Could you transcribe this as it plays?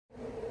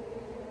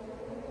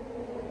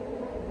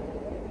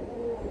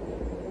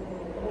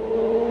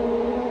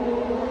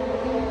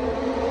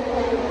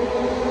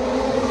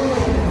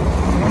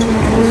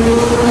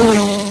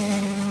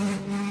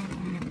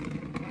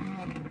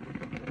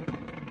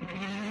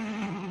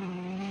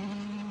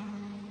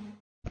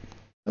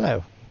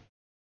Hello.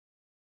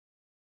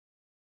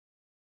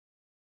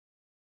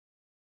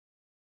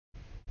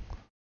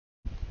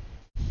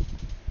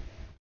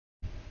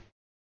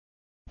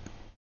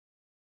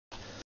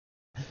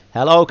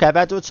 Hello, Kev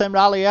Edwards Sim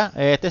Rally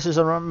here. This is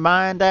a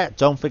reminder,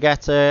 don't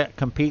forget to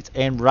compete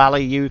in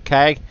Rally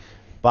UK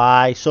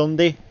by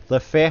Sunday the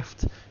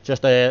 5th.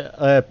 Just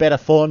a bit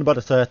of fun, but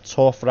it's a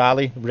tough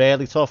rally,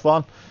 really tough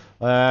one.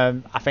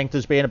 I think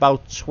there's been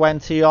about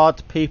 20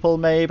 odd people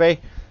maybe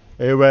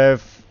who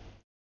have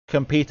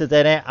competed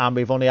in it, and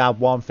we've only had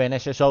one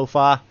finisher so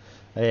far.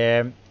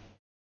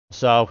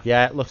 So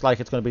yeah, it looks like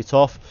it's going to be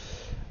tough.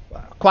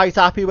 Quite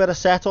happy with the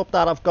setup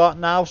that I've got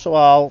now, so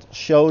I'll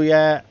show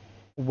you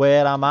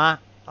where I'm at.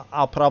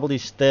 I'll probably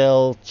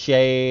still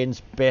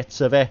change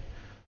bits of it.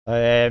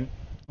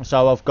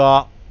 So I've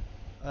got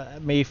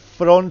my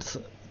front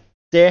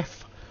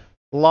diff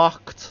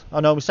locked. I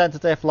know my centre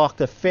diff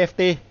locked at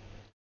 50.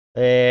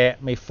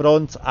 My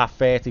front at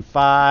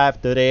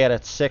 35. The rear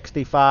at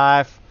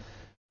 65.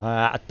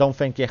 I don't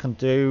think you can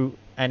do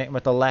anything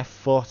with the left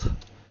foot.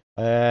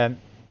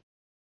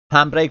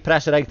 Handbrake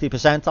pressure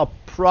 80%. I'll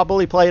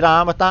probably play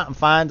around with that. I'm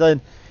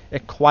finding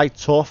it quite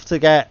tough to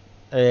get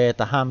the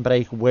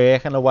handbrake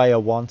working the way I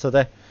wanted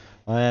it.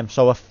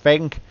 So I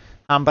think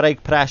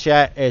handbrake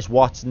pressure is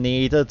what's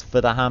needed for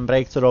the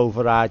handbrake to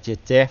override your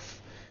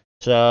diff.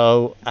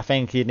 So I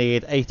think you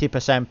need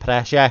 80%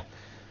 pressure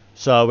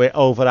so it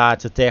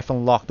overrides the diff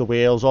and lock the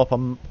wheels up.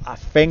 I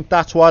think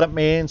that's what it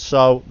means.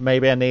 So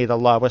maybe I need a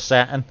lower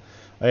setting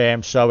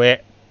so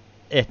it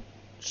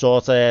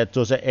sort of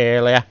does it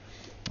earlier.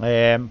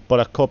 But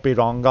I could be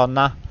wrong on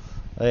that.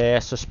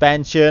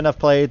 Suspension I've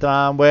played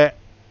around with.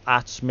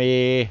 That's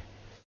me.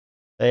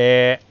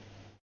 Damper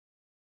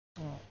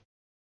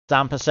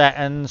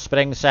settings,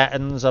 spring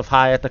settings, I've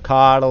hired the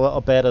car a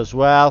little bit as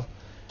well.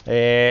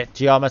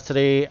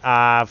 Geometry,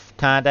 I've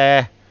kind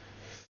of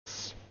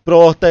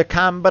brought the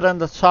camber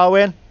and the toe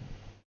in.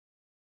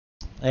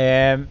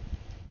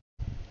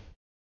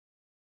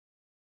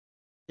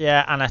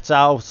 Yeah, and it's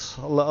out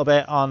a little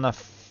bit on the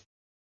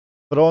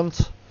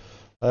front.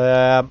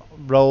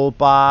 Roll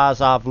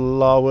bars I've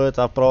lowered.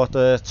 I've brought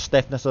the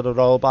stiffness of the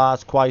roll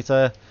bars quite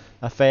a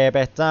fair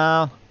bit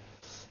down.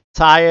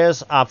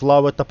 Tyres, I've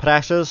lowered the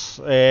pressures.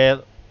 A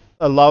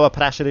lower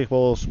pressure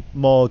equals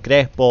more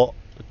grip, but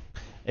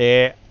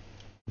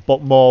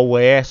more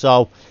wear.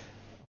 So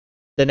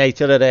the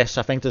nature of this,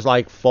 I think there's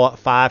like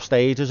 5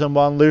 stages in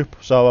one loop,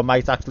 so I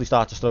might actually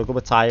start to struggle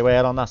with tyre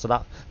wear on that, so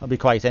that'll be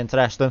quite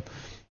interesting.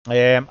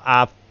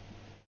 I've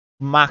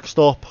maxed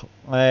up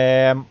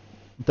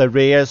the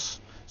rears,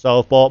 so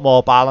I've brought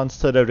more balance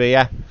to the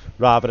rear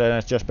rather than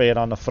it just being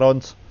on the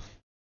front.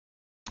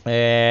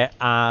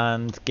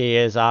 And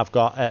gears I've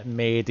got at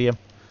medium.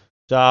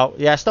 So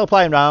yeah, still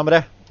playing around with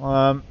it,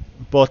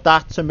 but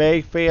that to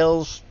me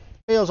feels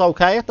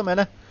okay at the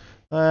minute.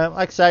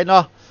 Like I say,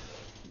 not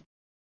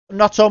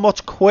so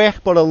much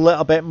quick, but a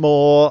little bit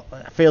more.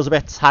 It feels a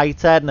bit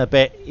tighter and a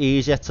bit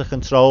easier to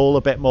control,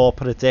 a bit more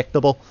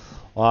predictable,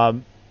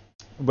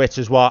 which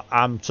is what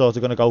I'm sort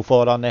of going to go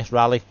for on this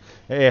rally.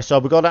 So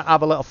we're going to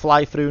have a little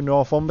fly through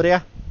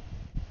Northumbria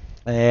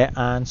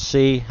and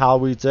see how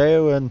we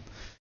do, and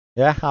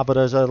yeah, have it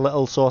as a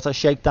little sort of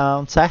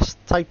shakedown test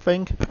type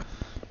thing.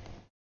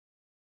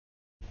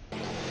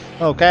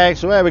 Okay,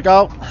 so here we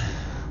go.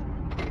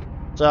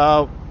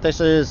 So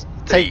this is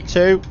take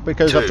 2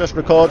 because I've just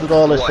recorded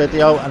all this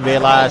video and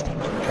realised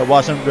I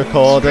wasn't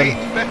recording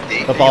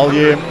the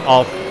volume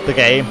of the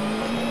game.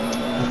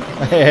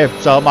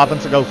 So I'm having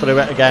to go through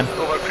it again.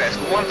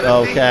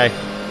 Okay.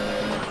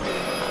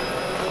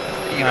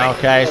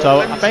 Okay,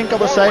 so I think I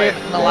was saying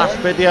in the last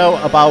video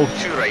about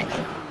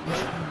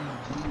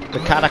the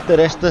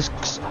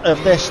characteristics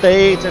of this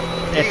stage.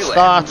 It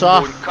starts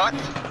off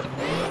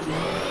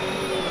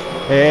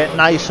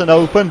nice and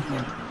open,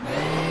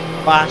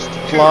 fast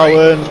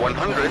flowing,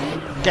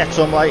 get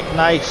some like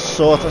nice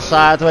sort of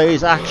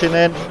sideways action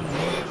in.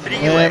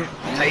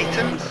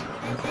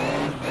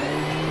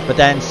 But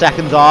then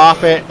second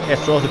half it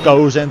sort of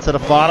goes into the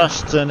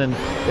forest and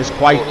is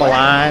quite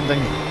blind and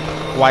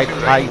quite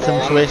tight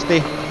and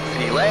twisty. A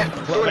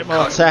little bit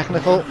more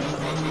technical.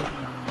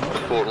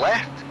 4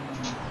 left.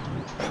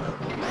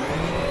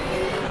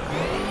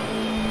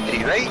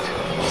 3 right.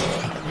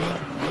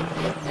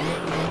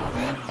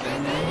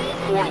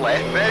 4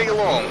 left, very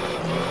long.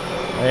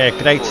 Yeah,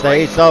 great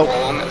stage though.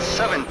 Long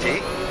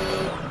 70.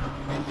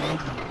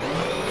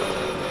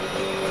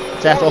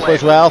 Set up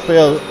as well,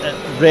 feel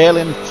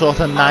really sort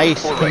of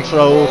nice,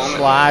 controlled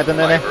sliding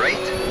in it. Right,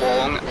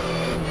 long.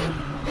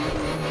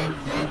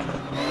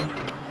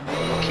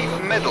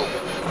 Keep middle.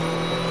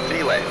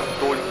 3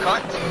 left, don't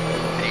cut.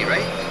 3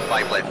 right,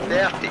 5 left,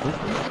 30.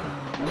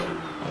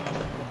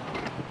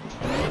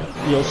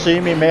 You'll see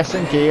me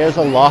missing gears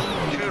a lot.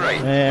 2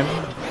 right.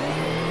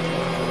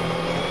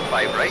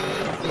 5 right,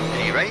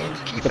 3 right.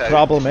 Keep the out.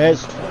 problem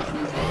is 4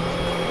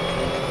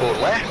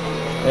 left.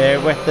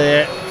 with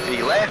the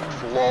 3 left.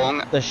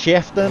 Long. The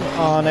shifting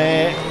on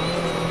RBR,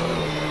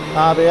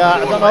 I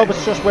don't know if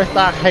it's just with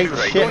that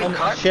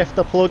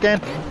shifter plug-in.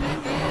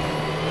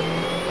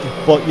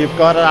 but you've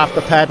got to have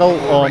the pedal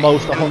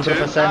almost Right, 100%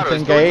 into narrows,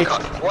 engaged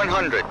don't cut,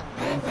 100.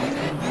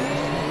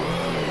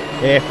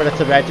 for it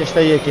to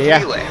register your gear,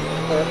 3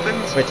 left,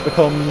 opens, which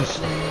becomes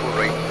 4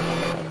 right,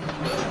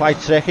 quite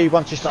tricky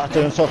once you start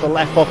doing sort of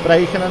left foot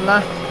braking and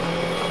that.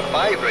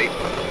 5 right,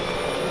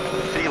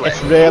 3 left.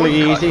 It's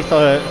really don't easy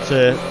cut,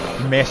 to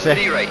miss it.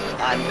 3 right,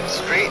 and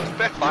straight,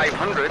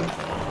 500.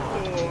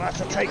 Oh, that's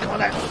a take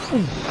on it.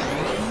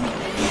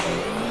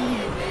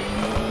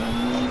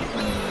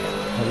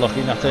 I'm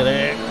lucky not to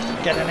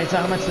get any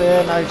damage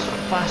there. Nice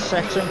fast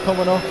section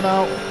coming up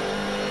now.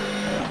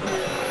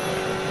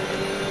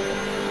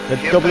 The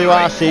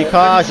WRC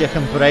cars you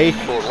can brake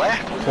 4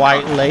 left,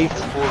 quite late.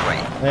 4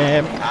 right,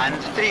 and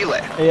 3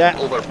 left, Yeah.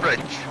 over bridge.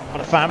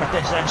 But I found with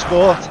this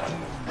Escort,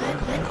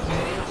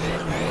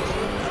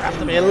 have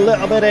to be a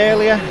little bit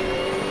earlier.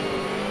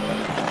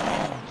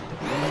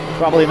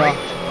 Probably not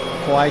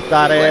quite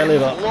that early,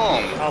 but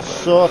long, I'll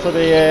sort of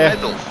be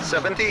middle,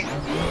 70,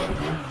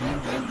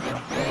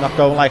 not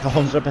going like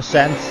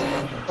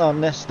 100% on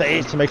this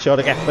stage to make sure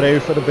to get through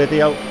for the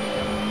video.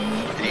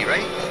 3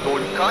 right,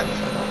 don't cut,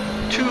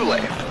 2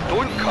 left,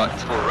 don't cut,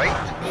 4 right,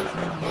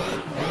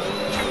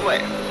 2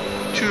 left,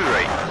 2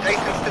 right,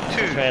 tightens to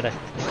 2,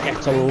 It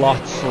gets a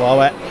lot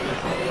slower.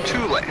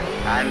 2 left,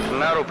 and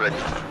narrow bridge.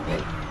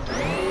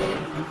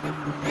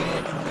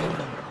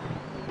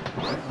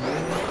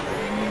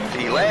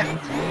 3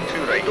 left,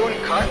 2 right, don't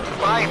cut,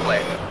 5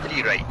 left,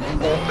 3 right,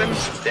 opens,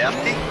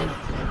 30,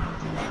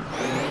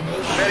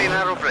 very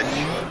narrow bridge.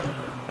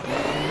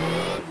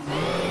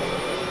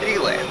 3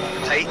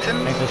 left, tightens,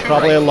 I think there's 2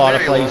 probably right, a lot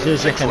of very long,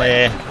 places you 6 can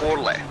left, 4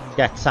 left.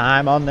 get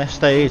time on this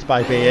stage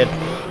by being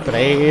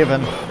brave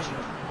and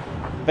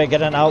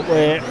figuring out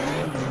where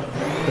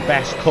the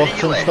best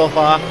cuts and stuff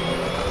are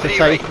to 3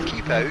 take. right,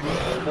 keep out,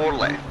 4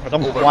 left. I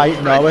don't over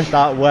quite know bridge. it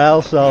that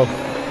well, so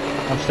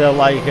I'm still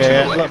like 2 a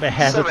left, little bit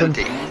hesitant,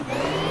 70.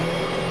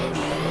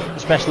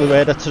 especially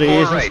where the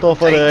trees and right,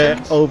 stuff are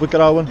tightens.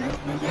 overgrowing. 2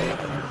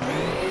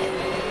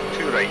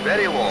 right,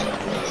 very long,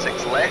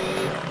 6 left.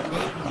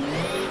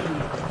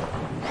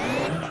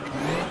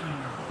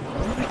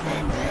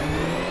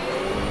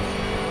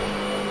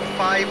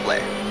 5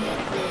 left,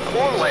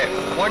 4 left,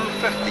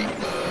 150.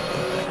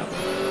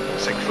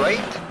 6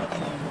 right,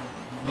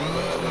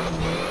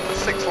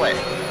 6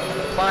 left,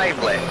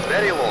 5 left,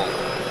 very long.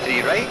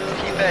 3 right,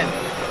 keep in.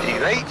 3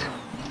 right,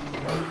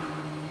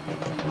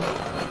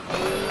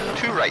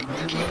 2 right,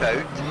 keep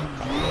out.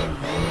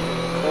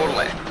 4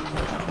 left,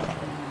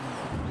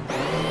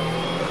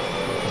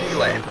 3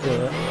 left,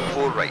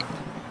 4 right,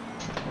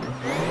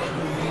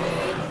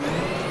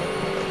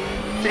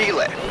 3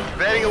 left,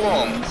 very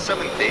long,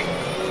 70.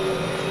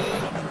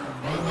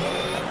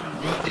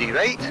 3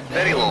 right,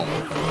 very long.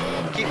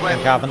 Keep I left.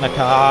 think having the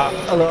car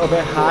a little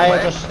bit higher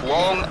left, just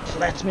long,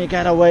 lets me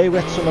get away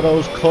with some of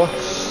those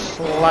cuts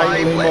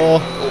slightly 5 more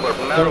left, over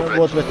than narrow it bridge.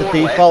 would with the 4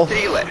 default.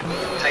 left, 3 left,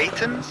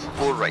 tightens,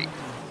 4 right,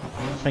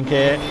 I think 2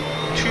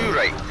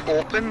 right,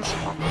 opens,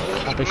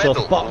 I'll keep be sort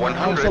middle, of bottoming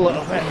out a 100.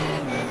 little bit,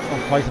 or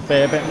quite a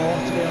fair bit more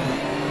to be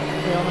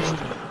honest.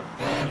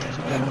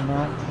 So going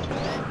now.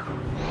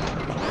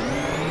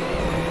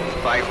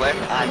 5 left,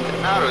 and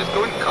narrows,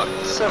 don't cut,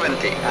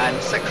 70, and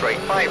 6 right,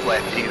 5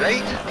 left, 3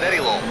 right, very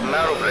long,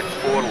 narrow bridge,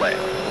 4 left,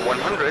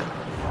 100,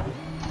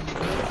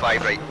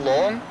 5 right,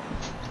 long,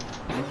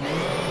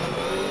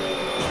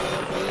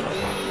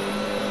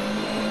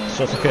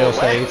 Such a cool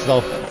stage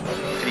though.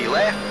 3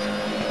 left,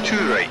 2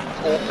 right,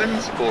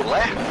 opens, 4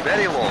 left,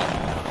 very long.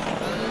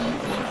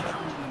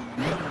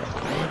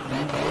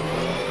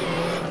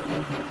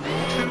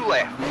 2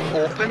 left,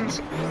 opens,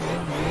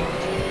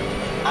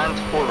 and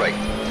 4 right,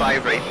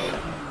 5 right.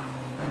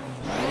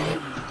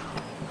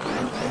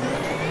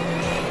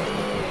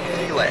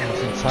 3 left,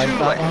 That's 2 inside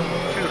that left, one.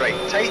 2 right,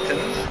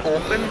 tightens,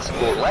 opens,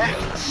 4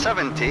 left,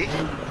 70.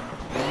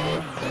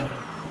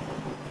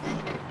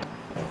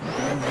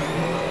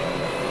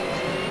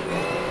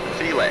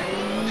 3 left,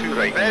 2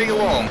 right, very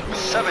long,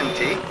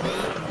 70.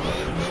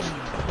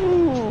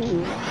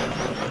 Ooh.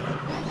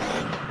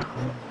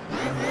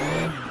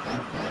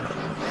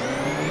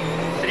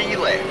 3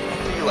 left,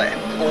 3 left,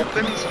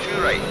 opens,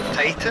 2 right,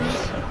 tightens.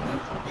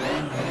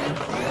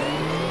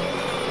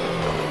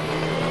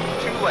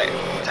 2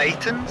 left,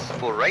 tightens,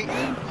 4 right.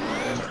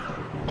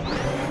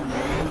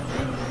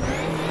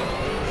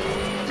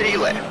 3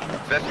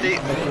 left, 50.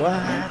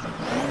 Wow.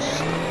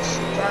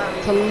 Start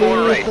to 4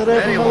 lose right, the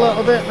very rhythm a long.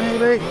 little bit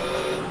maybe.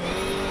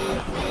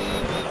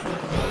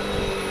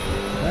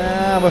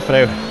 We're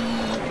through.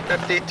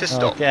 50 to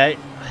stop. Okay.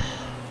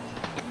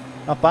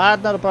 Not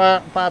bad, not a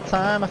bad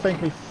time. I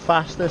think my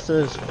fastest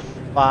is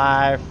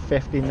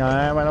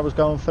 5:59 when I was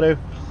going through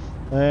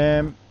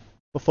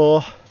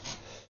before.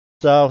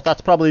 So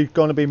that's probably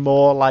going to be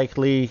more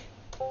likely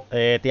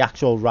the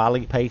actual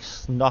rally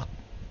pace, not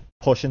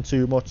pushing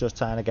too much, just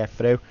trying to get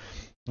through.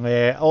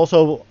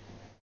 Also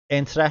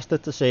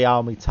interested to see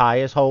how my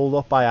tyres hold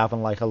up by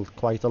having like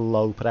quite a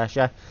low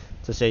pressure,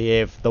 to see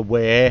if the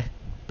wear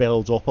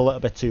builds up a little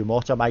bit too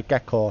much. I might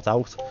get caught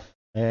out.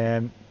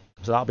 So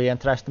that'll be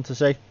interesting to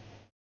see.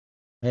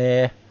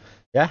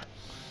 yeah.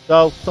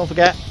 So don't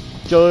forget,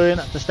 join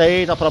the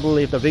stage. I'll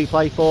probably leave the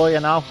replay for you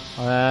now.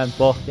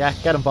 But yeah,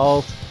 get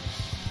involved.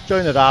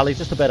 Join the rally,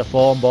 just a bit of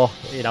fun, but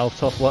you know,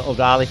 tough little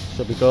rally,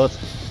 should be good.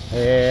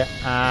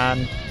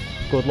 And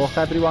good luck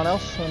everyone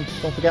else, and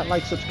don't forget,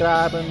 like,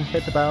 subscribe and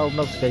hit the bell,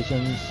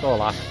 notifications, all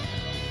that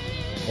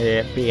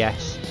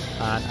BS,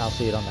 and I'll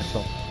see you on next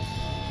one.